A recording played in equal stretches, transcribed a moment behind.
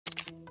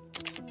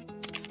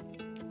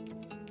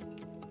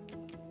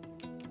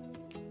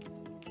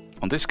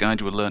On this guide,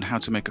 we'll learn how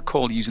to make a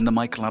call using the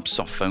MiCollab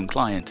Softphone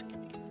Client.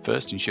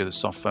 First, ensure the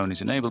softphone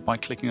is enabled by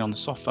clicking on the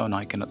softphone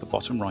icon at the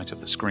bottom right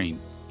of the screen.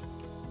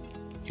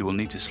 You will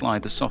need to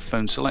slide the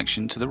softphone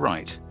selection to the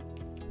right.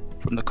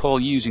 From the Call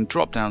Using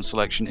drop-down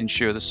selection,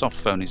 ensure the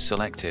softphone is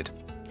selected.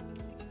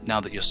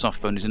 Now that your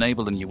softphone is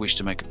enabled and you wish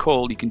to make a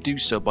call, you can do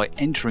so by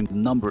entering the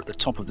number at the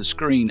top of the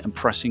screen and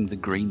pressing the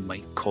green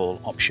Make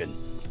Call option.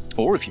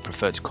 Or if you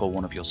prefer to call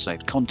one of your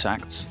saved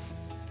contacts,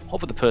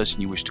 hover the person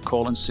you wish to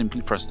call and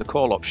simply press the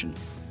call option.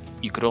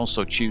 You could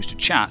also choose to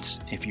chat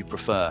if you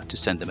prefer to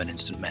send them an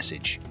instant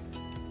message.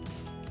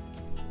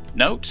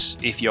 Note,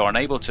 if you are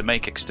unable to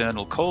make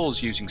external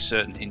calls using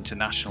certain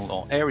international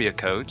or area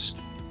codes,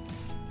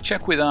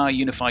 check with our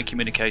Unified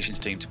Communications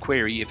team to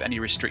query if any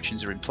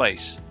restrictions are in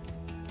place.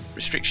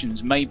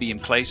 Restrictions may be in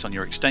place on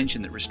your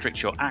extension that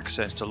restrict your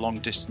access to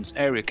long-distance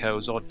area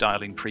codes or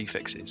dialing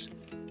prefixes.